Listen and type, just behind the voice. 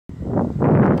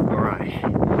Alright,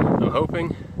 I'm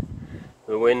hoping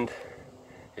the wind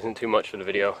isn't too much for the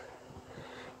video,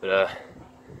 but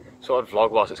sort of vlog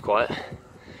whilst it's quiet.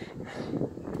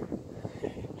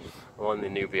 I'm on the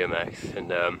new BMX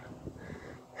and I'm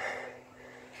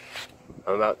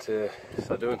about to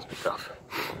start doing some stuff.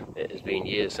 It has been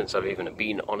years since I've even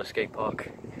been on a skate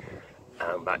park,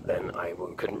 and back then I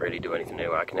couldn't really do anything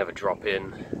new. I can never drop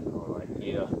in on my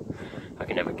gear, I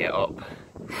can never get up,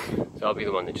 so I'll be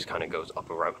the one that just kind of goes up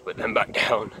a ramp but then back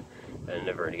down and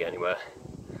never really get anywhere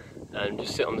and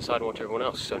just sit on the side and watch everyone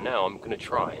else. So now I'm going to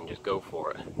try and just go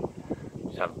for it,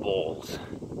 just have balls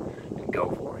and go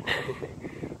for it.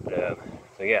 But,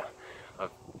 so yeah,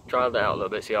 I've tried it out a little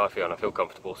bit, see how I feel, and I feel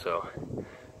comfortable, so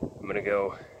I'm going to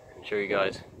go and show you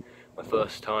guys my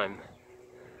first time,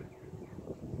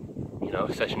 you know,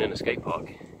 session in a skate park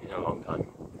in a long time.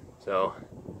 So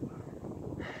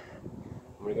I'm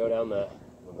going to go down there,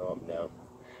 we'll go up and down,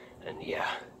 and yeah.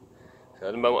 So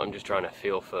at the moment I'm just trying to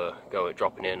feel for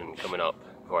dropping in and coming up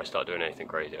before I start doing anything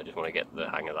crazy. I just want to get the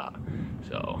hang of that.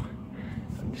 So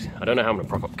I don't know how I'm going to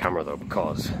prop up camera though,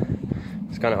 because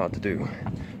it's kind of hard to do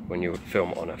when you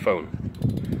film on a phone.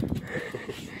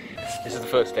 This is the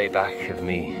first day back of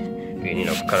me being, you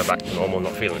know, kind of back to normal,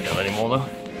 not feeling ill anymore though.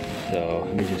 So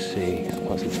let me just see,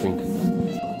 what's the screen?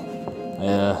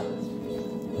 I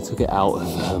took it out of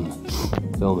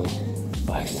filming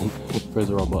by accident. Press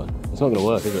the wrong button. It's not going to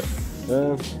work, is it? I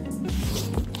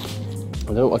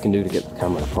don't know what I can do to get the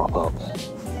camera to prop up.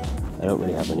 I don't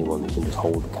really have anyone who can just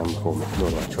hold the camera for me, nor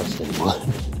do I trust anyone.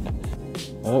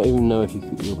 I don't even know if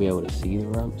you'll be able to see the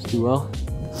ramps too well.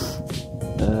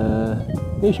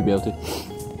 You should be able to.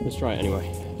 Let's try it anyway.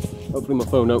 Hopefully my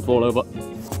phone don't fall over.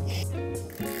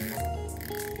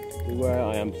 Beware,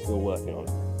 I am still working on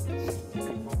it.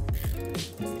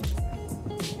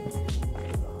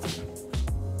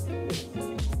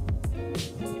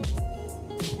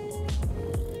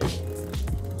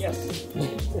 Yes!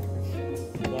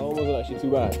 That one wasn't actually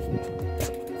too bad.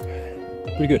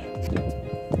 Pretty good.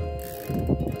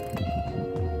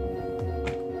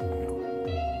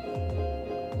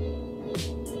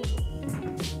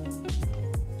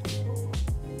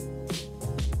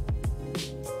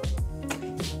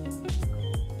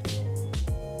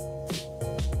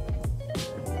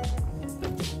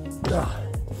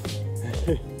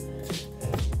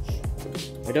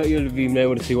 I doubt you'll have been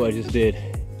able to see what I just did.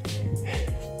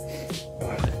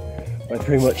 I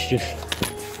pretty much just, at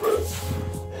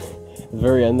the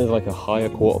very end there's like a higher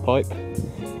quarter pipe,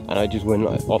 and I just went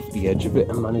like off the edge of it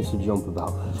and managed to jump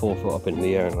about 4 foot up in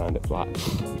the air and land it flat.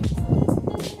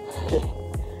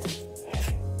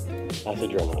 That's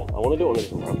adrenaline. I want to do it on a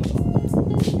different ramp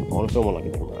though. I want to film on like a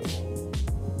different ramp.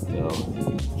 So,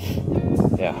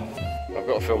 yeah. I've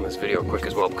got to film this video quick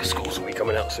as well because schools will be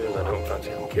coming out soon and I don't fancy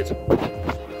having kids.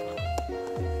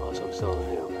 Also, I'm still on the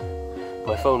video.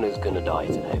 My phone is going to die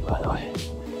today, by the way.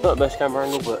 Not the best camera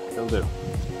angle, but it'll do.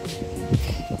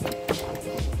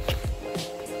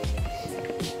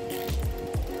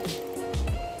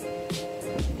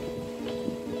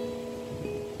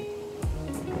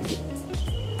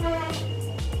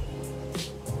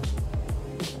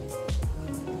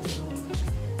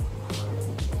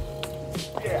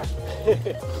 Yeah.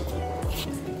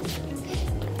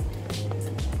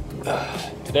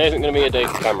 Today isn't going to be a day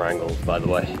for camera angles, by the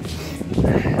way.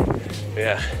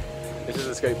 Yeah, this is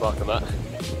the skate park I'm at.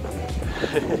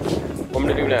 What I'm going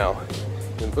to do now, I'm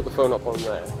going to put the phone up on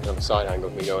there, have a side angle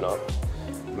of me going up.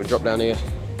 I'm going to drop down here,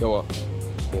 go up,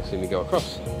 you'll see me go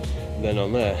across. And then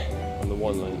on there, on the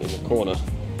one in the corner,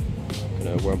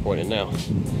 where I'm pointing now,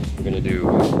 we're going to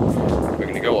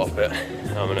go up it,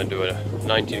 and I'm going to do a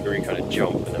 90-degree kind of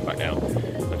jump and then back down.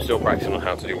 I'm still practicing on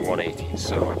how to do 180s,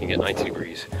 so I can get 90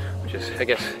 degrees, which is, I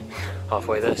guess,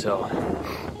 halfway there, so,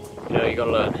 you know, you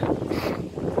gotta learn.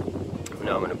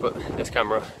 Now I'm gonna put this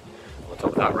camera on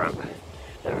top of that ramp.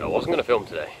 There we go. I wasn't gonna film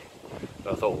today,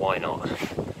 but I thought, why not?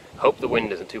 Hope the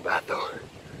wind isn't too bad though.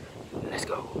 Let's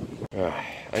go.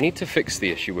 I need to fix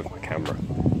the issue with my camera,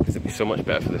 because it'd be so much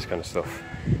better for this kind of stuff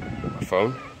with my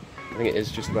phone. I think it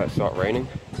is just about to start raining.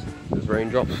 There's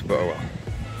raindrops, but oh well.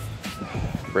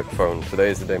 Rip phone. Today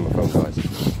is the day my phone dies.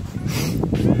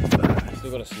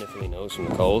 Still got a sniffly nose from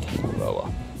the cold, but oh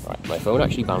well. Right, my phone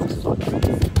actually balances like that.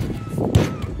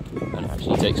 And it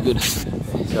actually takes good.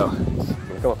 So, I'm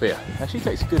gonna come up here. It actually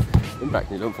takes good impact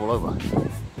and you don't fall over.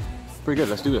 Pretty good,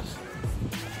 let's do this.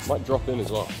 Might drop in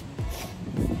as well.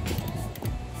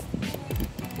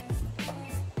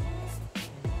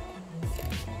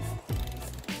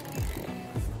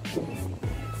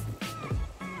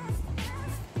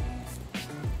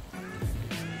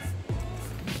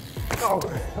 Oh.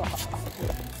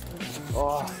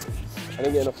 Oh.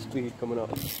 didn't get enough speed coming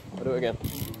up. I'll do it again.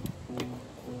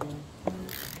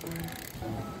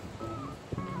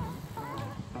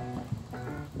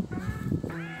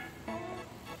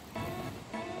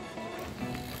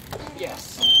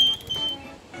 Yes!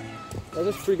 That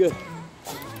was pretty good.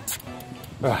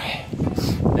 Right,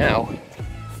 now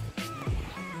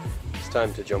it's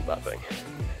time to jump that thing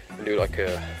and do like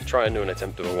try and do an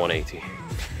attempt of a 180.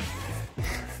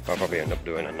 I'll probably end up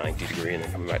doing a 90 degree and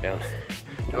then coming back down.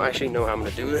 I don't actually know how I'm going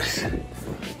to do this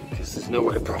because there's no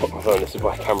way to prop up my phone. This is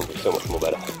why camera is so much more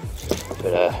better.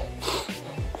 But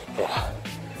yeah,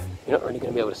 you're not really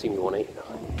going to be able to see me 180 though.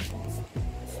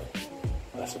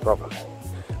 That's the problem.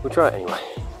 We'll try it anyway.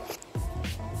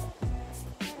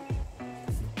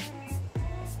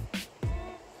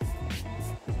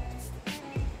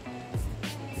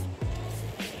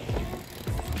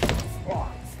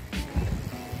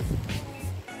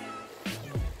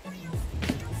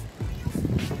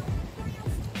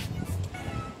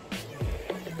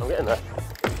 I'm getting there.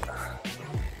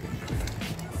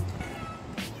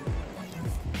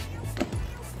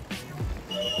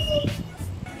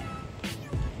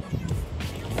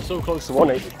 So close to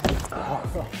 180.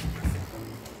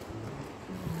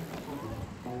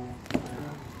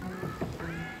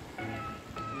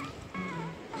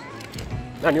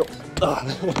 Daniel.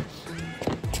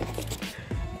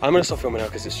 I'm going to stop filming now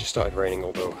because it's just started raining,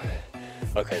 although,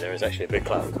 okay, there is actually a big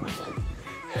cloud coming.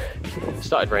 It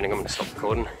started raining, I'm going to stop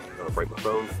recording. I'm going to break my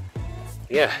phone.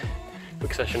 Yeah,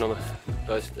 quick session on the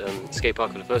first skate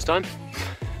park for the first time.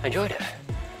 I enjoyed it.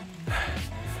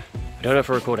 I don't know if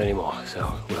I record anymore,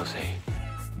 so we'll see.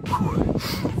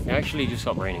 It actually just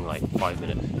stopped raining like 5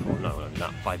 minutes, or no,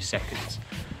 not 5 seconds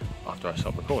after I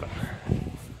stopped recording.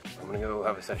 I'm going to go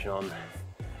have a session on, if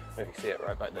you can see it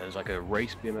right back there, there's like a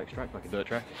race BMX track, like a dirt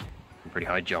track, and pretty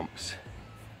high jumps.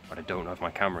 But I don't know if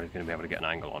my camera is going to be able to get an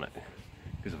angle on it,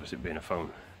 because obviously it being a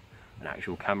phone, an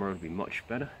actual camera would be much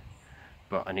better.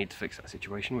 But I need to fix that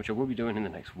situation, which I will be doing in the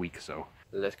next week or so.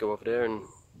 Let's go over there and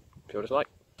see what it's like.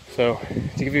 So,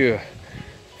 to give you a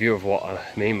view of what I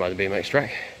mean by the BMX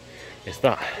track, it's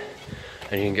that.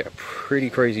 And you can get a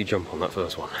pretty crazy jump on that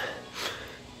first one.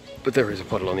 But there is a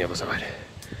puddle on the other side.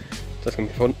 So that's going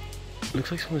to be fun.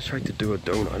 Looks like someone's tried to do a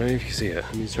donut. I don't know if you can see it.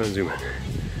 Let me just try and zoom in.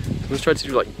 Someone's tried to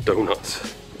do like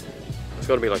donuts. It's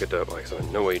got to be like a dirt bike, so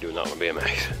no way you're doing that on a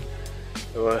BMX.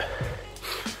 So,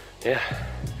 yeah.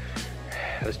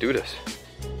 Let's do this.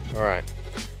 Alright,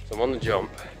 so I'm on the jump.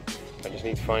 I just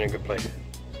need to find a good place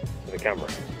for the camera.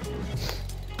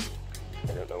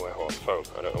 I don't know where I hold the phone.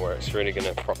 I don't know where it's really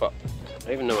going to prop up. I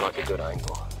don't even know like a good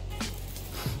angle.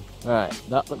 Alright,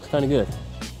 that looks kind of good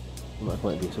from my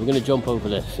point of view. So we're going to jump over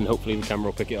this and hopefully the camera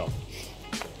will pick it up.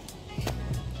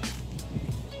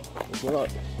 Wish me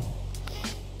luck.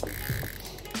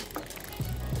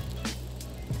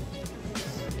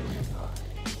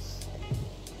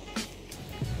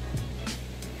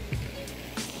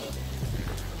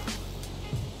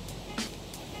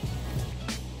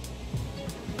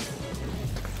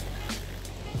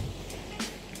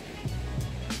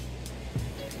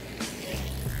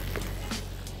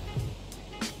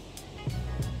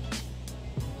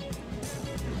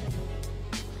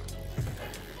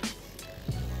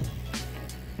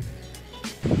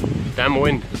 Damn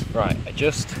wind. Right, I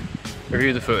just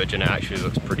reviewed the footage and it actually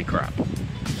looks pretty crap.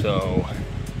 So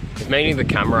it's mainly the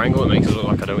camera angle that makes it look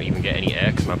like I don't even get any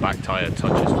air because my back tire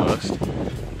touches first.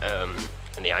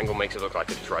 And the angle makes it look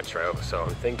like I just ride straight over. So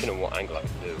I'm thinking of what angle I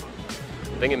can do.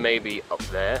 I'm thinking maybe up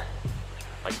there,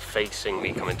 like facing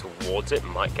me coming towards it,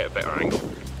 might get a better angle.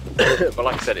 But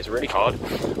like I said, it's really hard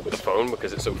with a phone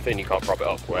because it's so thin you can't prop it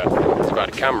up, where it's about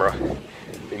a camera,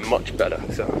 it'd be much better.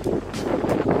 So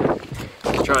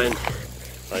let's try and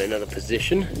find another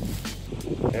position.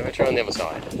 Maybe I try on the other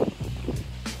side.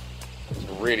 It's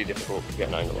really difficult to get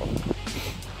an angle on.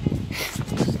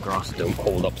 The grass don't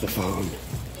hold up the phone.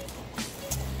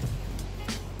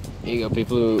 Here you go,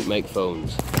 people who make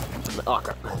phones. Oh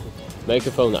crap. Make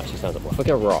a phone that actually stands up. What if I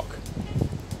get a rock?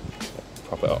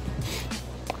 Prop it up.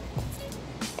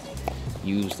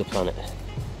 Use the planet.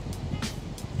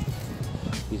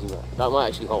 Using that. That might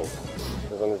actually hold,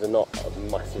 as long as there's not a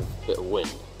massive bit of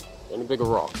wind. Any bigger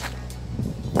rock?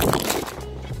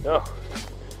 No.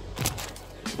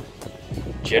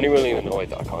 Genuinely annoyed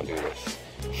that I can't do this.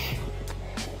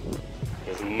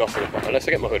 There's nothing about it, unless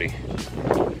I get my hoodie.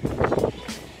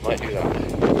 Might do that.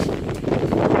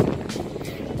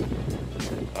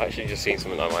 I actually just seen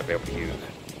something that I might be able to use.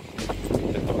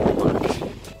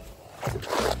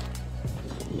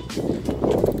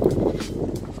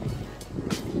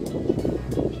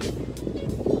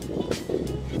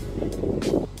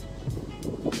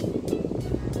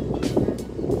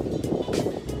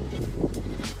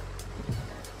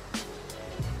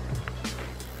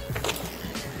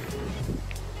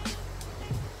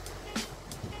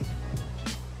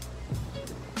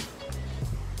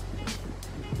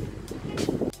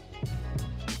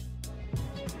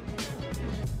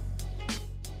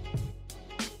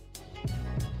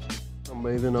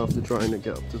 sunbathing after trying to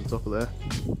get up to the top of there.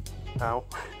 Ow.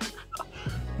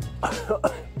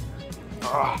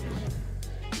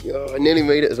 Yo, I nearly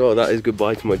made it as well. That is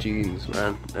goodbye to my jeans,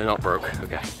 man. They're not broke.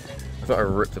 Okay. I thought I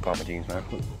ripped apart my jeans, man.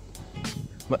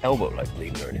 My elbow like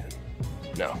bleeding or anything.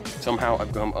 No. Somehow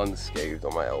I've gone unscathed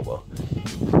on my elbow.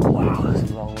 Wow,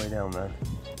 that's a long way down, man.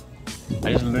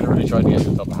 I just literally tried to get to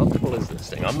the top. How tall is this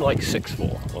thing? I'm like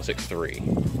 6'4" or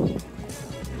 6'3".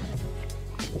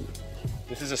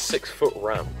 This is a 6-foot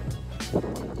ramp.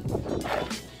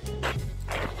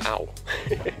 Ow.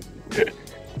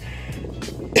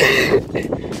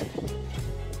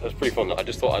 That was pretty fun. I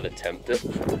just thought I'd attempt it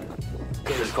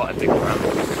because it's quite a big ramp.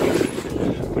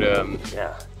 But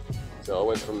yeah. So I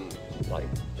went from like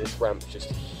this ramp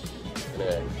just kind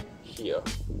of here,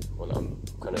 when I'm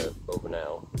kind of over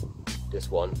now. This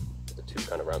one, with the two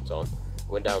kind of ramps on.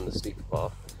 Went down the steep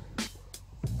path,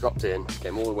 dropped in,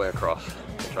 came all the way across,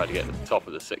 and tried to get to the top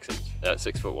of the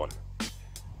 6-foot one.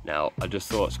 Now, I just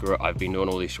thought, screw it, I've been doing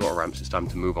all these shorter ramps, it's time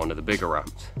to move on to the bigger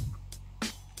ramps.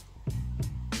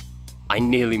 I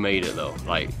nearly made it though,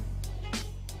 like,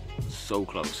 so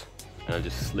close. And I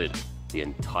just slid the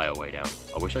entire way down.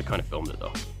 I wish I kind of filmed it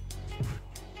though.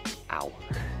 Ow.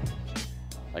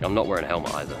 Like, I'm not wearing a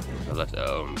helmet either. I left it at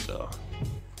home, so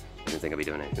I didn't think I'd be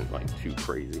doing anything like too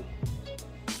crazy.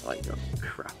 Like, got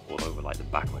crap all over like the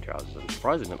back of my trousers. I'm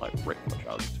surprised I didn't like rip my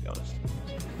trousers, to be honest.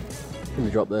 Let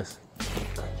me drop this.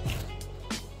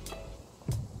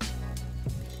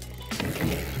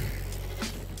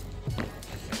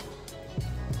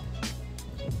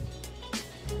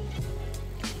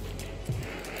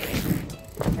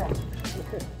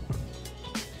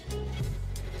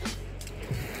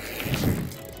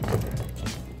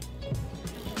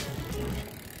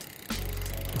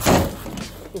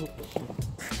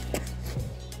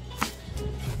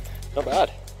 Not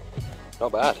bad.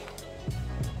 Not bad.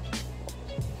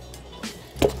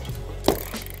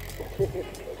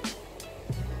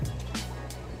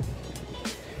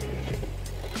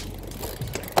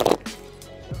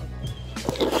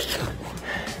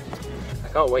 I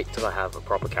can't wait till I have a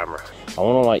proper camera. I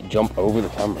want to like jump over the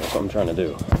camera. That's what I'm trying to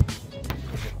do.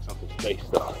 Get myself in space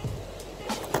though.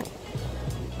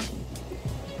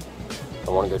 I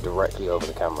want to go directly over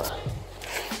the camera.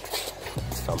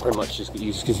 So I'm pretty much just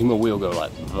you can see my wheel go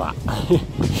like that.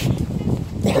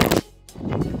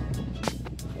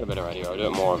 Get a better idea. I'll do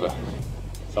it more of a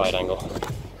side angle.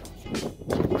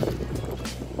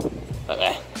 Like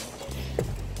there.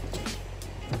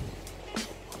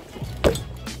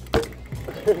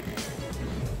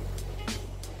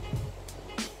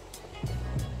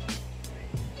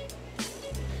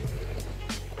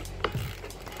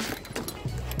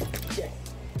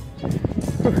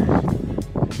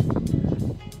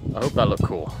 I hope that looked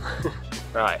cool.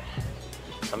 Right,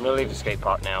 I'm gonna leave the skate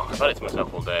park now. I've had it to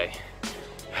myself all day.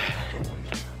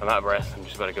 I'm out of breath. I'm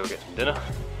just about to go get some dinner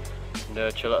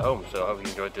and chill at home. So I hope you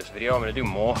enjoyed this video. I'm gonna do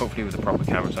more, hopefully with a proper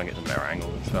camera, so I can get some better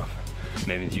angles and stuff.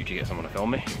 Maybe in the future get someone to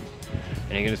film me.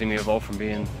 And you're gonna see me evolve from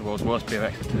being the world's worst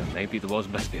BMXer to maybe the world's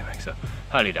best BMXer.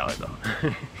 Highly doubt it though.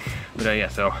 But yeah,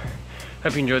 so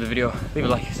hope you enjoyed the video. Leave a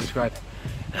like, subscribe,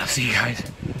 and I'll see you guys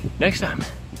next time.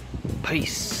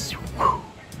 Peace.